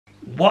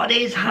What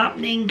is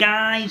happening,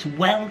 guys?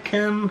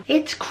 Welcome.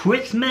 It's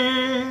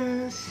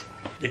Christmas.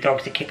 The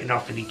dogs are kicking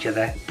off with each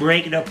other.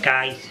 Break it up,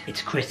 guys.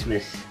 It's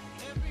Christmas.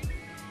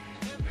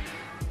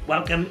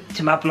 Welcome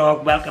to my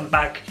vlog. Welcome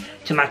back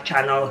to my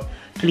channel.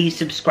 Please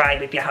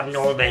subscribe if you haven't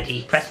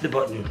already. Press the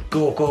button.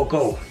 Go, go,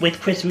 go. With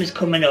Christmas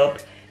coming up,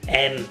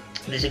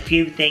 there's a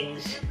few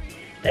things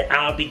that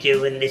I'll be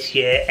doing this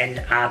year, and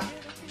I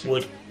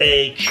would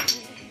urge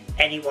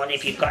anyone,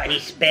 if you've got any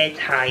spare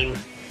time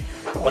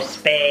or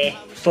spare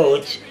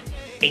food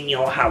in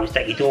your house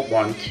that you don't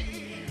want,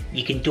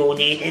 you can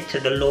donate it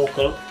to the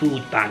local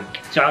food bank.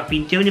 So I've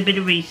been doing a bit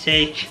of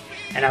research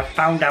and I've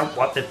found out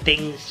what the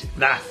things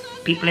that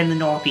people in the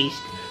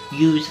northeast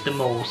use the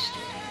most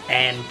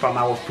from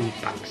our food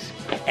banks.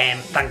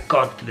 Thank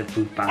God for the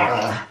food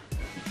banks.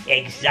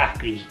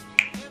 Exactly.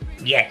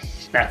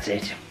 Yes, that's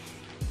it.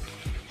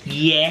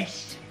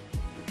 Yes,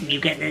 you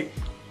get it.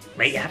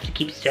 Right, you have to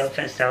keep still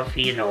for a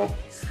selfie, you know.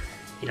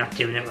 You're not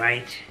doing it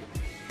right.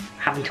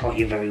 I haven't taught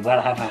you very well,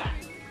 have I?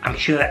 I'm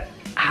sure I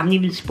haven't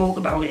even spoke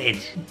about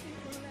it.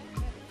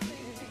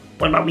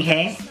 What about my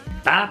hair?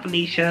 Bye,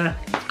 Felicia.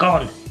 It's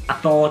gone. I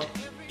thought,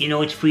 you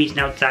know, it's freezing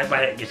outside,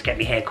 why don't I just get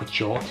my hair cut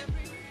short?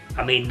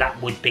 I mean,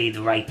 that would be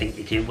the right thing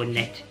to do, wouldn't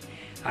it?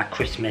 At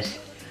Christmas.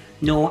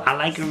 No, I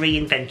like a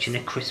reinvention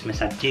at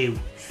Christmas, I do.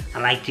 I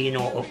like to, you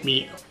know, up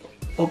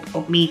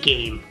me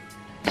game.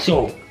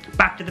 So,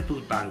 back to the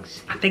food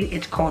banks. I think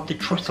it's called the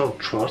TRUSSEL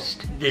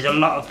Trust. There's a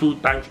lot of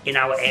food banks in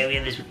our area.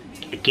 There's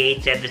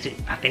Gateshead,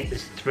 I think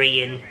there's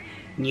 3 in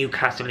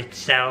Newcastle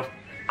itself.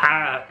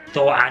 I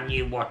thought I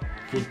knew what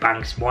food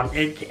banks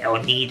wanted or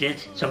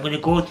needed, so I'm going to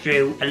go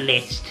through a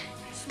list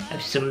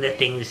of some of the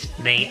things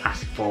they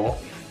ask for,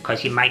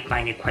 because you might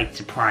find it quite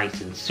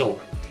surprising. So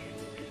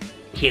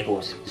here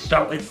goes.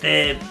 Start with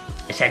the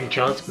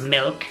essentials: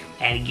 milk,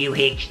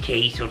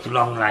 UHT, so it's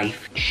long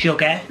life,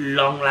 sugar,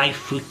 long life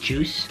fruit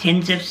juice,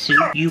 tins of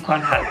soup. You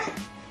can't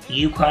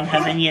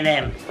have any of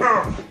them.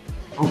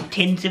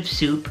 Tins of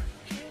soup,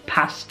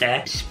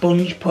 pasta,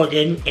 sponge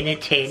pudding in a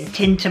tin,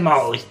 tin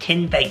tomatoes,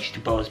 tin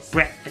vegetables,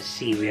 breakfast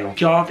cereal,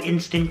 jar of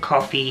instant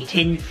coffee,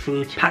 tin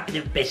fruit, packet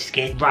of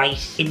biscuit,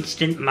 rice,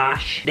 instant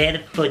mash. They're the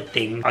food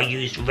things are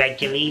used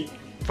regularly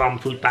from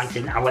food banks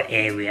in our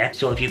area.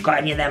 So if you've got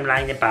any of them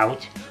lying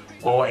about,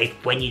 or if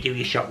when you do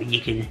your shopping you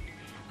can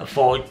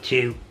afford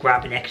to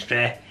grab an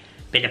extra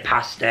bit of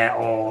pasta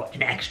or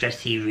an extra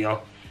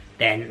cereal,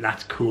 then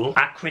that's cool.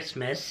 At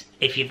Christmas,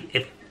 if you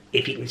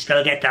can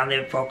still get down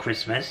there before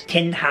Christmas,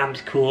 tinned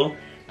ham's cool,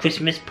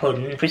 Christmas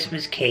pudding,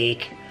 Christmas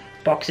cake,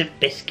 box of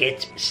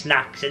biscuits,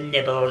 snacks and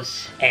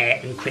nibbles,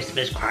 and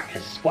Christmas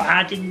crackers. What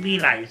I didn't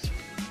realise,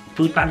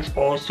 food banks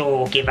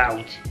also give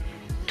out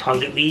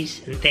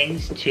toiletries and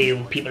things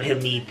to people who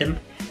need them.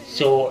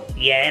 So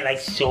yeah, like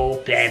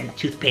soap,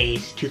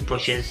 toothpaste,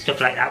 toothbrushes,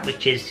 stuff like that,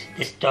 which is,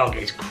 this dog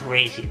is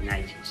crazy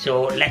tonight.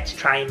 So let's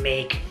try and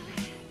make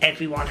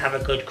everyone have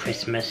a good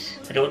Christmas.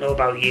 I don't know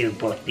about you,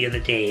 but the other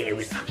day it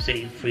was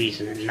absolutely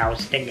freezing, and I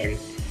was thinking,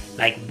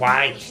 like,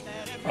 why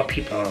are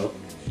people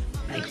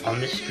like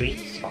on the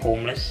streets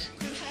homeless?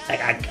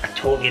 Like, I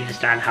totally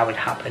understand how it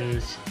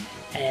happens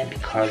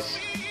because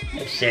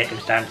of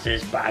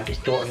circumstances, but I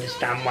just don't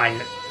understand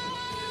why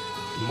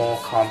more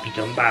can't be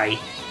done by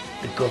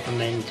the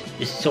government.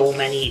 There's so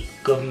many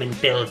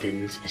government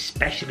buildings,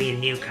 especially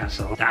in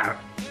Newcastle, that are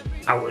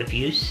out of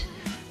use.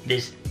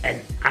 There's a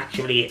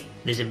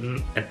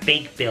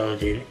big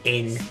building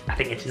in, I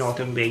think it's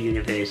Northumbria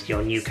University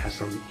or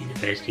Newcastle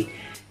University.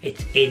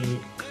 It's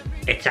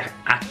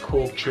at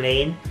Coach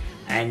Lane,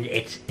 and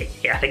I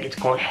think it's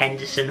called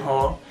Henderson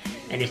Hall,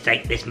 and it's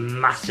like this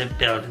massive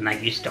building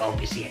that used to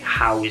obviously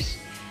house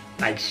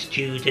like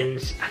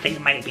students. I think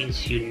it might have been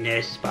student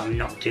nurses, but I'm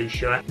not too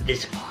sure.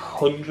 There's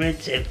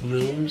hundreds of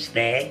rooms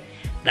there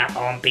that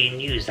aren't being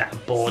used, that are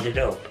boarded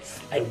up.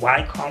 Like,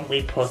 why can't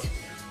we put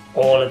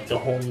all of the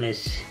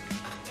homeless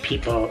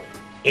people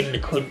in the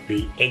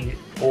country in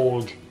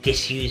old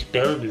disused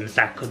buildings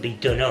that could be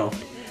done up,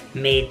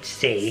 made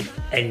safe?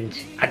 And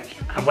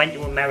I went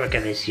to America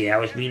this year. I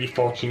was really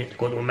fortunate to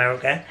go to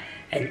America,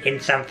 and in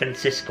San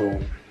Francisco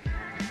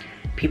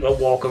people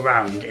walk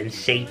around and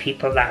see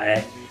people that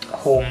are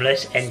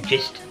homeless, and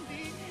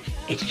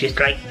it's just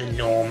like the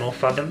normal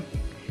for them.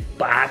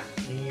 But I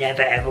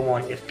never ever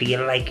want to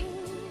feel like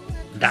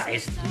that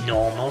is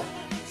normal,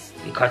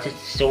 because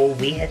it's so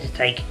weird. It's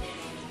like,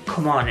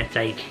 come on, it's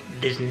like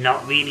there's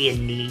not really a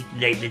need,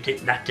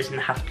 that doesn't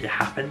have to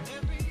happen.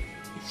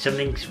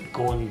 Something's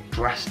going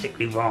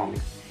drastically wrong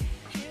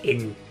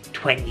in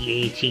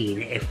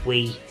 2018 if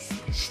we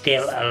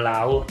still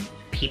allow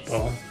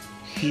people,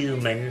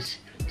 humans,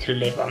 to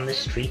live on the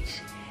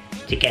streets,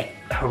 to get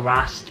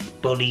harassed,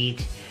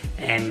 bullied,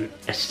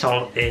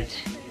 assaulted,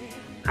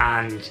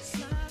 and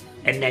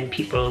then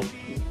people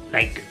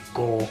like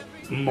go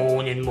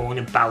moan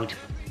about,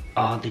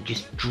 oh,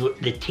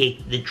 they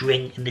take the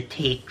drink and they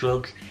take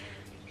drugs.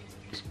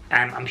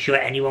 I'm sure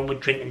anyone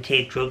would drink and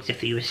take drugs if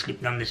they were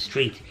sleeping on the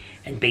street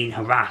and being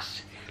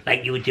harassed.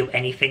 Like, you would do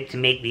anything to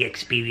make the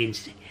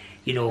experience,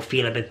 you know,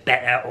 feel a bit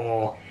better,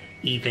 or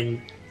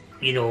even,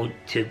 you know,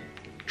 to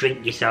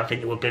drink yourself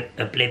into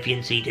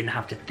oblivion so you didn't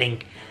have to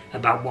think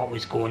about what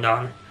was going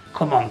on.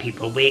 Come on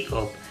people, wake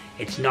up.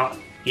 It's not,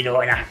 you know,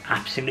 and I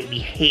absolutely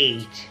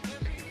hate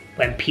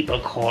when people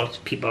call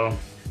people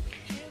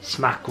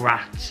smack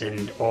rats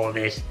and all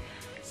this.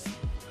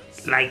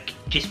 Like,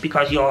 just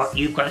because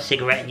you've got a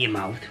cigarette in your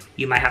mouth,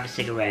 you might have a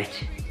cigarette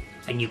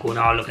and you're going,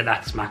 oh look at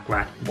that smack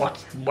rat.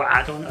 What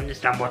I don't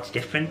understand what's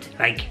different.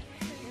 Like,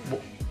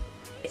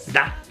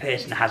 that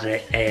person has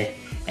a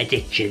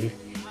addiction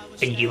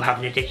and you have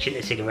an addiction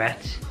to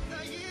cigarettes.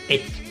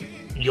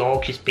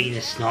 You're just being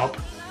a snob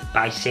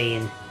by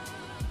saying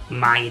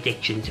my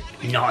addiction's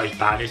not as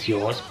bad as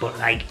yours, but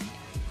like,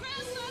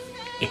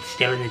 it's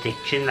still an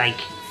addiction. Like,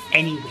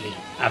 anyway,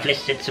 I've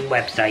listed some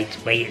websites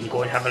where you can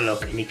go and have a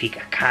look, and if you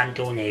can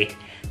donate,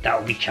 that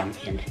would be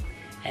championed.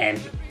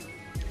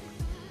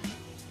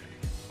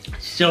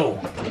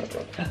 So,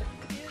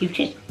 you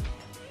just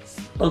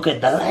look at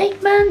the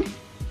light, man.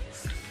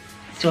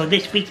 So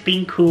this week's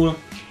been cool.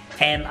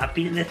 I've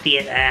been in the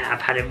theatre.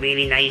 I've had a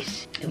really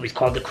nice, it was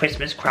called the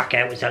Christmas Cracker.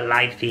 It was a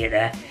live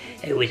theatre.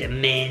 It was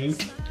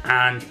mint,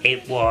 and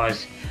it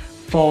was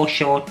 4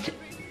 short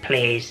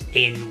plays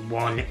in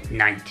one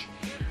night,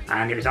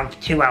 and it was on for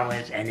 2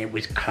 hours, and it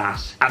was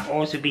class. I've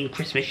also been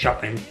Christmas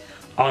shopping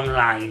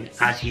online,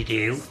 as you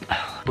do.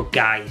 But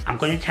guys, I'm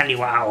going to tell you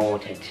what I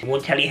ordered. I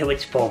won't tell you who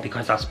it's for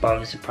because I'll spoil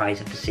the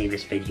surprise if you see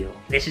this video.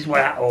 This is what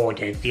I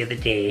ordered the other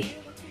day,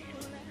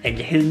 and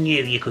who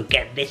knew you could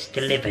get this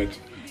delivered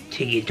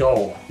to your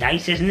door?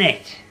 Nice, isn't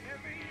it?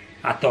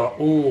 I thought,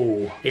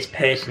 oh, this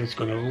person's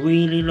going to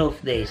really love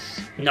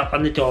this. Knock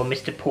on the door,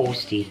 Mr.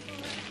 Posty.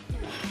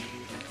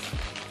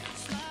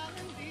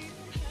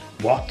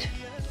 What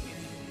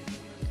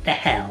the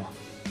hell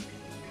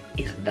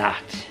is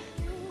that?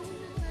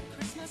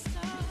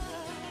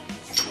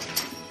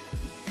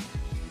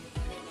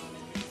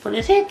 What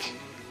is it?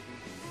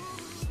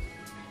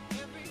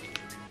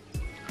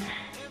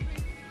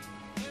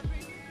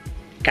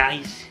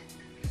 Guys,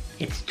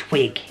 it's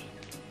twig.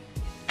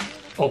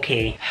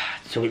 Okay,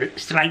 so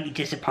slightly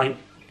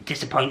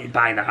disappointed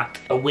by that.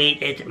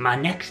 Awaited my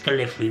next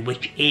delivery,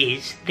 which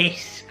is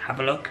this. Have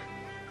a look.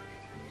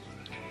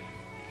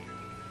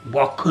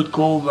 What could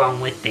go wrong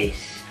with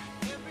this?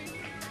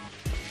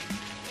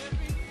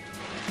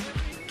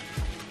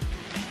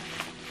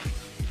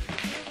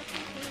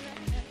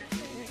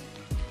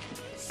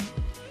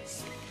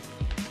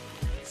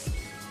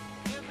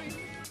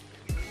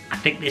 I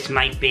think this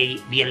might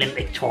be the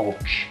Olympic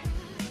torch.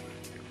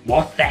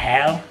 What the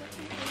hell?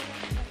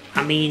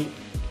 I mean,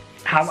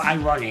 how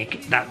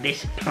ironic that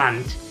this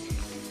plant,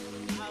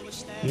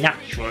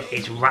 natural,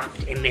 is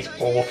wrapped in this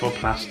awful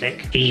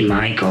plastic. Oh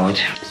my god.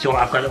 So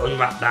I've got to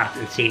unwrap that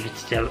and see if it's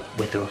still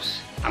with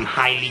us. I'm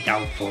highly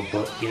doubtful,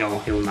 but you know,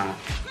 who am I?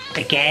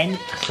 Again,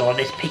 I saw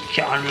this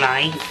picture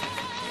online.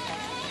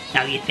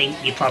 Now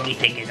you're probably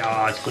thinking,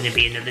 oh, it's going to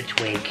be another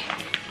twig.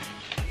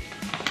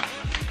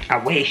 I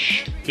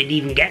wish. Didn't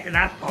even get to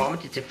that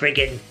part. It's a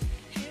friggin'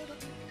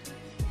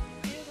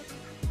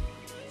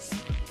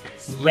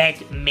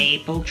 red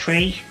maple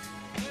tree.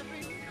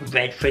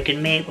 Red friggin'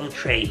 maple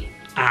tree.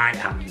 And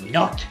I'm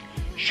not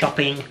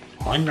shopping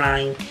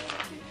online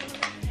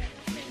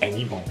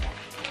anymore.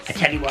 I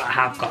tell you what I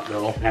have got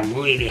though, and I'm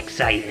really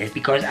excited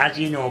because, as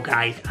you know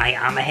guys, I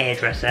am a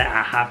hairdresser.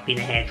 I have been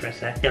a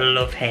hairdresser, still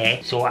love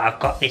hair. So I've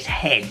got this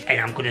head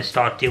and I'm going to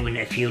start doing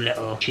a few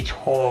little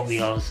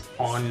tutorials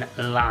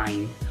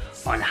online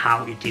on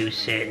how to do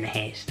certain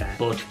hairstyles.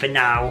 But for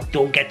now,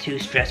 don't get too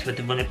stressed with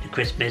the run up to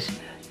Christmas.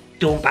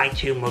 Don't buy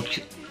too much,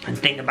 and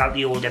think about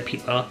the older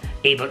people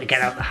able to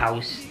get out the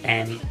house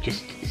and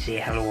just say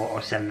hello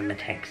or send them a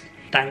text.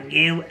 Thank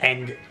you,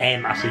 and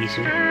I'll see you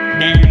soon.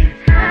 Bye.